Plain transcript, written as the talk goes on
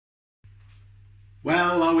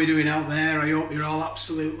Well, how are we doing out there? I hope you're all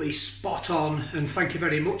absolutely spot on, and thank you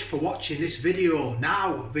very much for watching this video.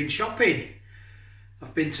 Now, I've been shopping.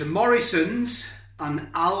 I've been to Morrisons and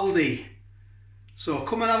Aldi. So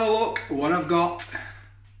come and have a look at what I've got.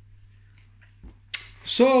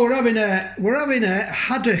 So we're having a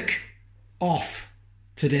haddock off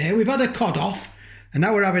today. We've had a cod off and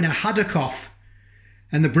now we're having a haddock off,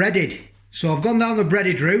 and the breaded. So I've gone down the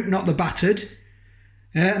breaded route, not the battered.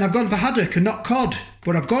 And I've gone for haddock and not cod,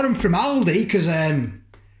 but I've got them from Aldi because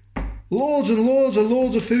loads and loads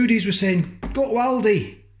of foodies were saying go to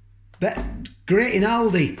Aldi, great in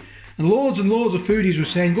Aldi, and loads of foodies were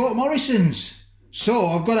saying go to Morrisons. So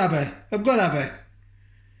I've got to have a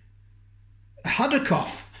haddock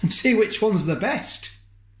off and see which one's the best.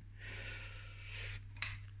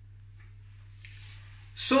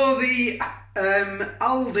 So the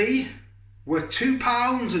Aldi were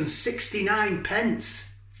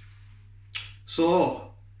 £2.69.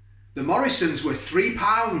 So the Morrisons were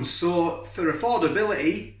 £3. So for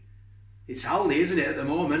affordability, it's Aldi, isn't it, at the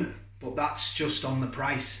moment? But that's just on the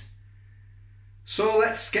price. So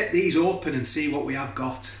let's get these open and see what we have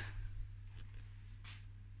got.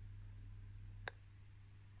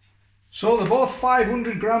 So they're both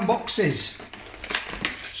 500 gram boxes.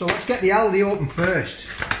 So let's get the Aldi open first.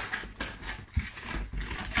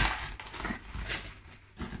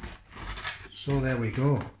 So there we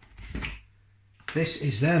go. This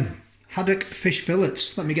is them. Haddock fish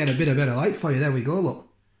fillets. Let me get a bit of better light for you. There we go, look.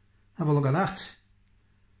 Have a look at that.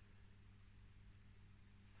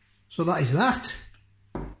 So that is that.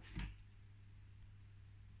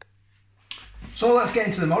 So let's get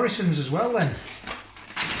into the Morrisons as well then.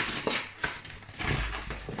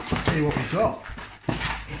 Let's see what we've got.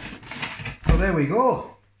 So there we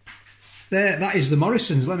go. There, that is the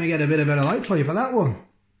Morrisons. Let me get a bit of better light for you for that one.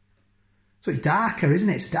 So it's darker, isn't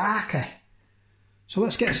it? It's darker. So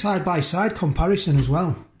let's get a side-by-side comparison as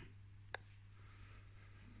well.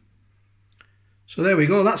 So there we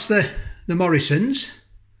go. That's the Morrisons.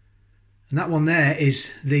 And that one there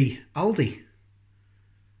is the Aldi.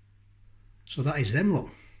 So that is them, look.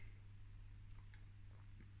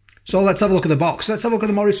 So let's have a look at the box. Let's have a look at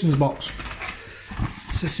the Morrisons box.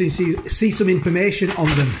 Let's see some information on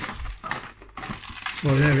them. So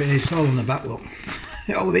there it is, all on the back, look.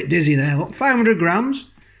 All a bit dizzy there, look. 500 grams.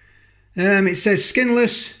 It says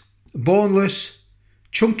skinless, boneless,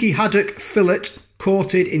 chunky haddock fillet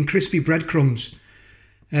coated in crispy breadcrumbs.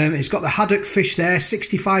 It's got the haddock fish there,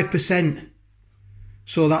 65%.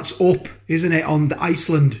 So that's up, isn't it, on the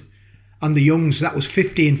Iceland. And the youngs, that was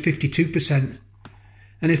 50 and 52%.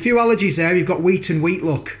 And a few allergies there. You've got wheat and wheat,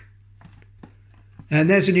 look. And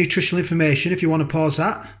there's the nutritional information if you want to pause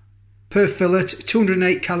that. Per fillet,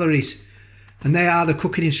 208 calories. And they are the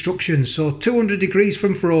cooking instructions. So 200 degrees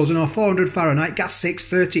from frozen or 400 Fahrenheit, gas 6,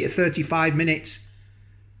 30 to 35 minutes.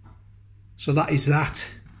 So that is that.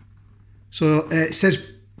 So it says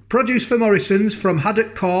produce for Morrisons from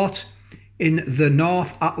haddock caught in the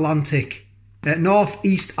North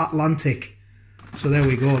East Atlantic. So there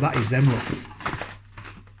we go, that is them, look.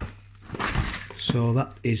 So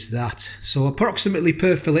that is that. So approximately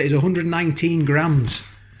per fillet is 119 grams.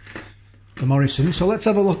 The Morrisons. So let's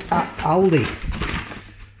have a look at Aldi.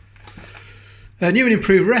 A new and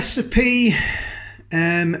improved recipe.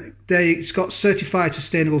 It's got certified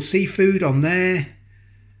sustainable seafood on there.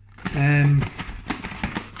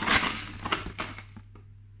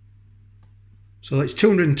 So it's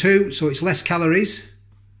 202, so it's less calories.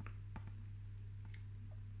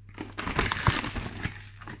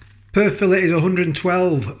 Per fillet is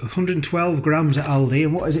 112 grams at Aldi.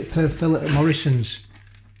 And what is it per fillet at Morrisons?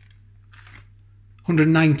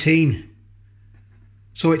 119.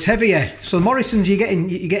 So it's heavier. So Morrisons, you're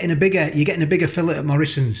getting a bigger fillet at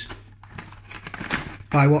Morrisons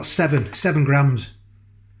by what, 7 grams.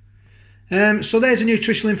 So there's the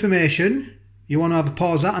nutritional information. You want to have a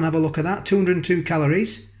pause that and have a look at that. 202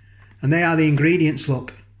 calories, and they are the ingredients,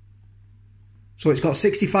 look. So it's got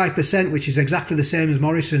 65%, which is exactly the same as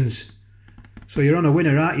Morrisons. So you're on a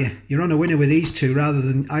winner, aren't you? You're on a winner with these two rather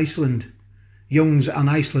than Iceland Youngs and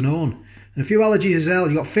Iceland Own. And a few allergies as well.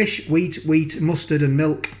 You've got fish, wheat, mustard and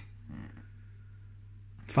milk.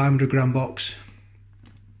 500 gram box.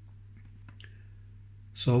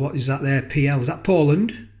 So what is that there? PL. Is that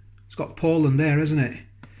Poland? It's got Poland there, isn't it?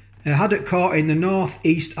 Haddock caught in the North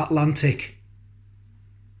East Atlantic.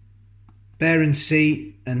 Barents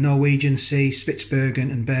Sea and Norwegian Sea, Spitsbergen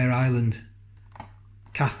and Bear Island.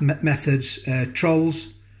 Cast methods,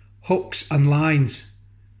 trolls, hooks and lines.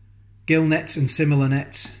 Gill nets and similar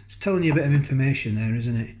nets. It's telling you a bit of information there,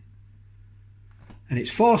 isn't it? And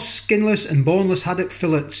it's 4 skinless and boneless haddock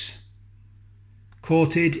fillets.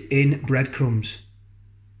 coated in breadcrumbs.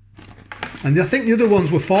 And I think the other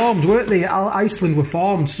ones were formed, weren't they? Iceland were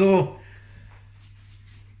formed, so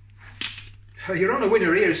you're on a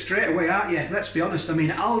winner here straight away, aren't you? Let's be honest. I mean,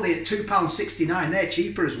 Aldi at £2.69, they're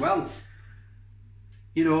cheaper as well.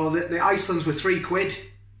 You know, the Icelands were £3,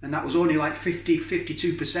 and that was only like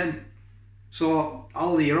 52%. So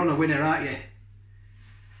Aldi, you're on a winner, aren't you?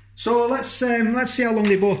 So let's see how long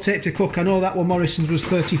they both take to cook. I know that one Morrisons was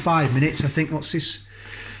 35 minutes. I think what's this?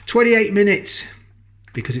 28 minutes,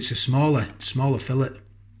 because it's a smaller fillet.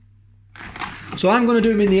 So I'm going to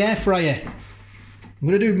do them in the air fryer. I'm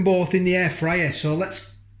going to do them both in the air fryer. So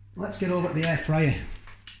let's get over to the air fryer.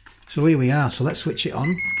 So here we are. So let's switch it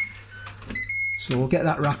on. So we'll get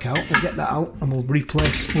that rack out. We'll get that out, and we'll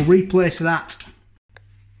replace that.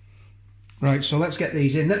 Right, so let's get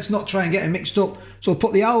these in. Let's not try and get them mixed up. So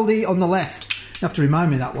put the Aldi on the left. You have to remind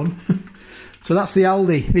me of that one. So that's the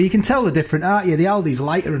Aldi. You can tell the difference, aren't you? The Aldi's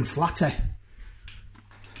lighter and flatter.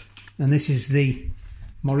 And this is the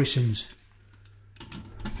Morrisons.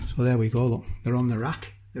 So there we go, look. They're on the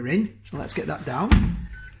rack. They're in. So let's get that down.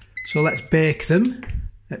 So let's bake them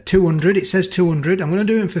at 200. It says 200. I'm going to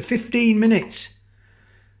do them for 15 minutes.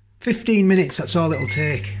 15 minutes, that's all it'll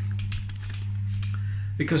take.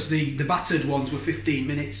 Because the battered ones were 15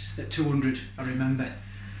 minutes at 200, I remember.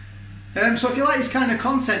 So if you like this kind of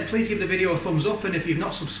content, please give the video a thumbs up, and if you've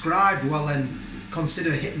not subscribed, well then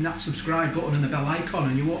consider hitting that subscribe button and the bell icon,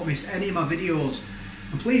 and you won't miss any of my videos.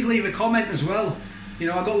 And please leave a comment as well. You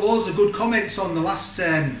know, I got loads of good comments on the last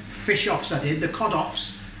fish offs I did, the cod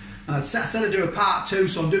offs, and I said I'd do a part 2,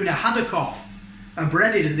 so I'm doing a haddock off, and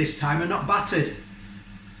breaded this time and not battered.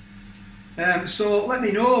 So let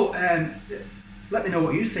me know. Let me know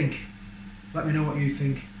what you think. Let me know what you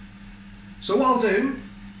think. So what I'll do,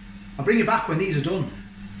 I'll bring you back when these are done.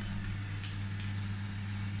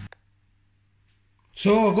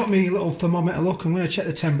 So I've got my little thermometer. Look, I'm going to check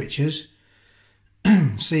the temperatures.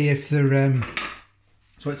 See if they're...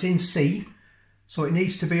 so it's in C. So it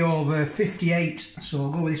needs to be over 58. So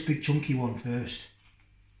I'll go with this big chunky one first.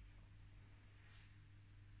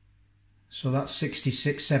 So that's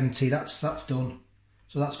 66, 70. That's done.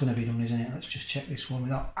 So that's going to be done, isn't it? Let's just check this one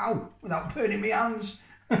without burning my hands.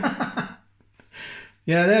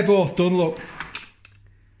 Yeah, they're both done, look.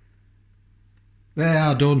 They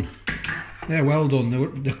are done. They're well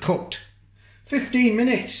done. They're cooked. 15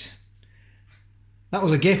 minutes. That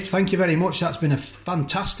was a gift. Thank you very much. That's been a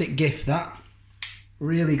fantastic gift, that.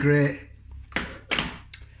 Really great.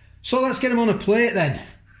 So let's get them on a plate then.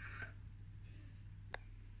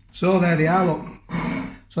 So there they are, look.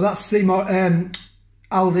 So that's the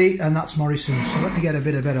Aldi, and that's Morrisons. So let me get a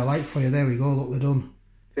bit of better light for you. There we go, look, they're done.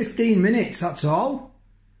 15 minutes, that's all.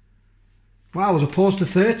 Wow, as opposed to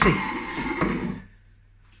 30.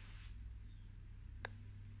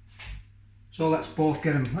 So let's both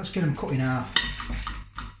get them cut in half.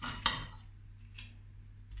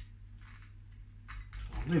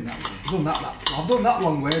 I'm doing that way. I've done that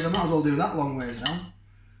long ways, I might as well do that long ways now.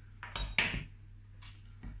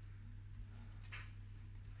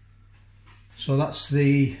 So that's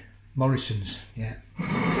the Morrisons, yeah.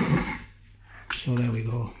 So there we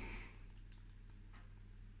go.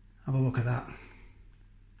 Have a look at that.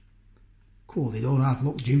 Cool, they don't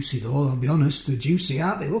look juicy though, I'll be honest. They're juicy,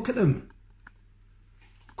 aren't they? Look at them.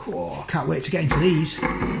 Cool, I can't wait to get into these.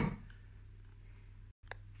 I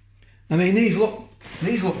mean, these look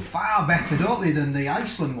far better, don't they, than the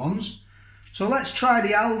Iceland ones. So let's try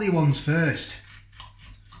the Aldi ones first.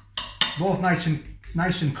 Both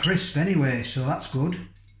nice and crisp anyway, so that's good.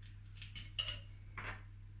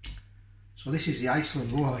 So this is the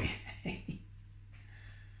Iceland, boy.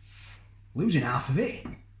 Losing half of it.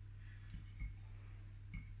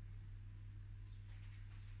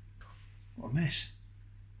 What a mess.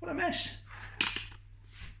 What a mess.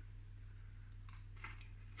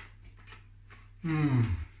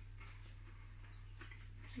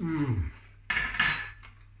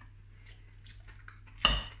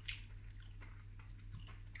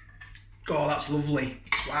 Oh, that's lovely.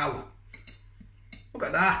 Wow. Look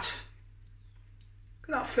at that.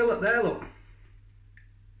 Look at that fillet there, look.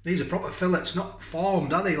 These are proper fillets, not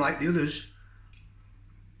formed, are they, like the others?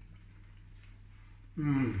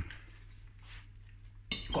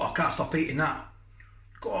 Oh, I can't stop eating that.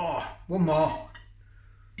 Oh, one more.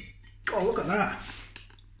 Oh, look at that.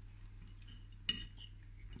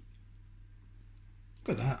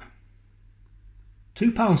 Look at that.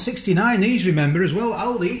 £2.69 these, remember, as well,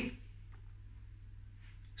 Aldi.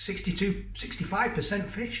 65%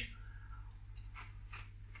 fish.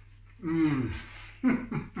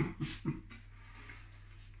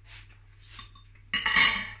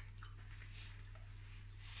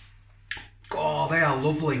 they are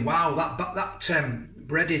lovely. Wow, that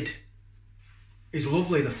breaded is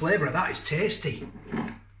lovely. The flavour of that is tasty.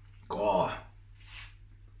 God,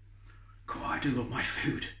 I do love my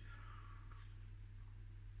food.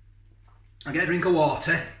 I get a drink of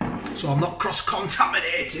water, so I'm not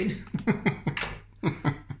cross-contaminating.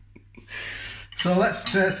 So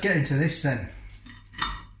let's get into this then.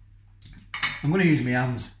 I'm going to use my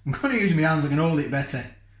hands. I can hold it better.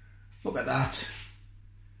 Look at that.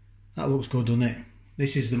 That looks good, doesn't it?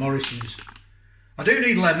 This is the Morrisons. I do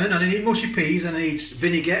need lemon, and I need mushy peas, and I need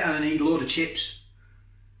vinegar, and I need a load of chips.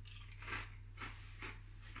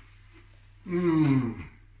 Mmm.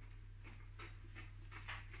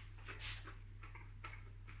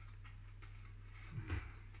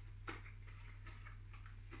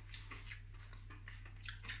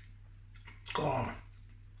 God,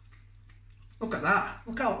 look at that!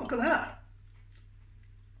 Look at that!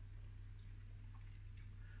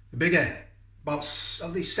 The bigger, about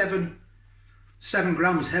at least 7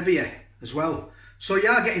 grams heavier as well. So you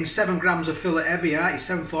are getting 7 grams of fillet heavier, aren't you?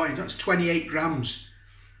 740. That's 28 grams.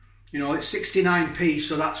 You know, it's 69p,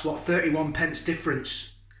 so that's what 31 pence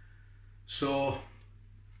difference. So,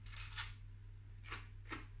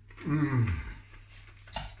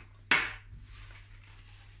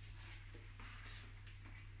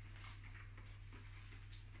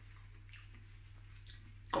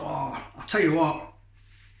 Oh, I'll tell you what.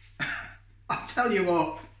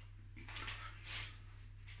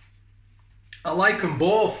 I like them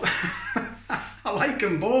both. I like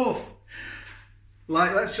them both.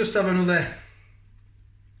 Like, let's just have another.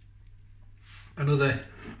 I'm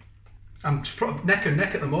neck and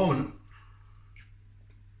neck at the moment.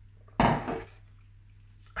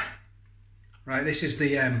 Right, this is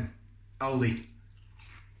the Aldi.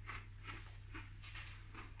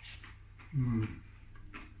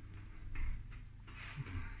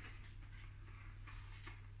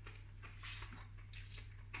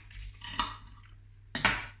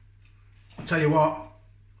 I'll tell you what.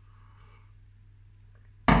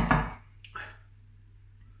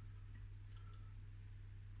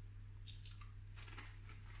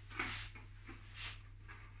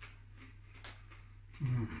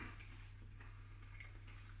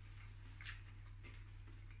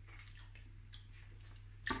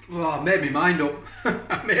 Oh, I made me mind up.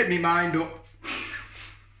 I made me mind up.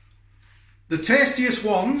 The tastiest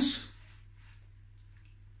ones,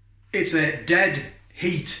 it's a dead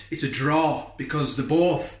heat. It's a draw because they're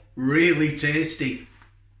both really tasty.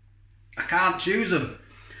 I can't choose them.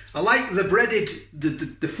 I like the breaded,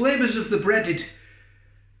 the flavours of the breaded.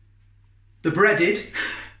 The breaded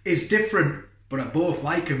is different, but I both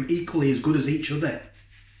like them equally as good as each other.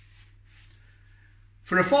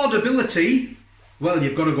 For affordability, well,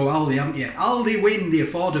 you've got to go Aldi, haven't you? Aldi win the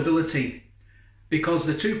affordability because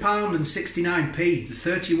they're £2.69p, the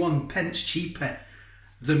 31 pence cheaper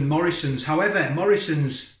than Morrisons. However,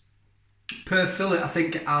 Morrisons per fillet, I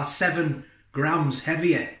think, are 7 grams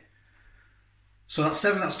heavier. So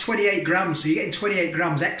that's 28 grams. So you're getting 28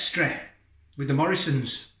 grams extra with the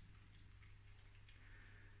Morrisons.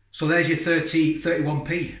 So there's your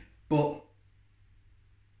 31p. But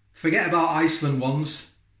forget about Iceland ones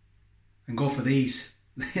and go for these.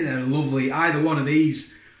 They're lovely. Either one of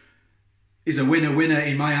these is a winner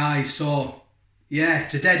in my eyes. So yeah,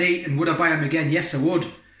 it's a dead eat. And would I buy them again? Yes, I would.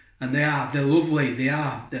 And they're lovely. They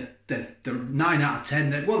are. They're 9 out of 10.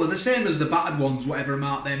 They're the same as the battered ones, whatever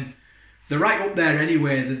amount them. They're right up there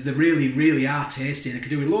anyway. They really, really are tasty. And I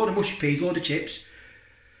could do with a load of mushy peas, a load of chips,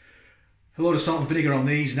 a load of salt and vinegar on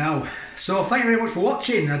these now. So thank you very much for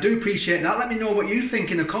watching. I do appreciate that. Let me know what you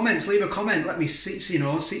think in the comments. Leave a comment. Let me see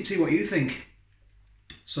what you think.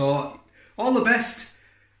 So all the best.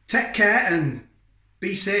 Take care and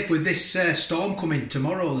be safe with this storm coming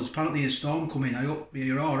tomorrow. There's apparently a storm coming. I hope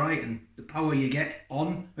you're all right and the power you get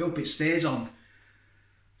on, I hope it stays on.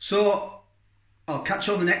 So I'll catch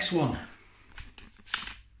you on the next one.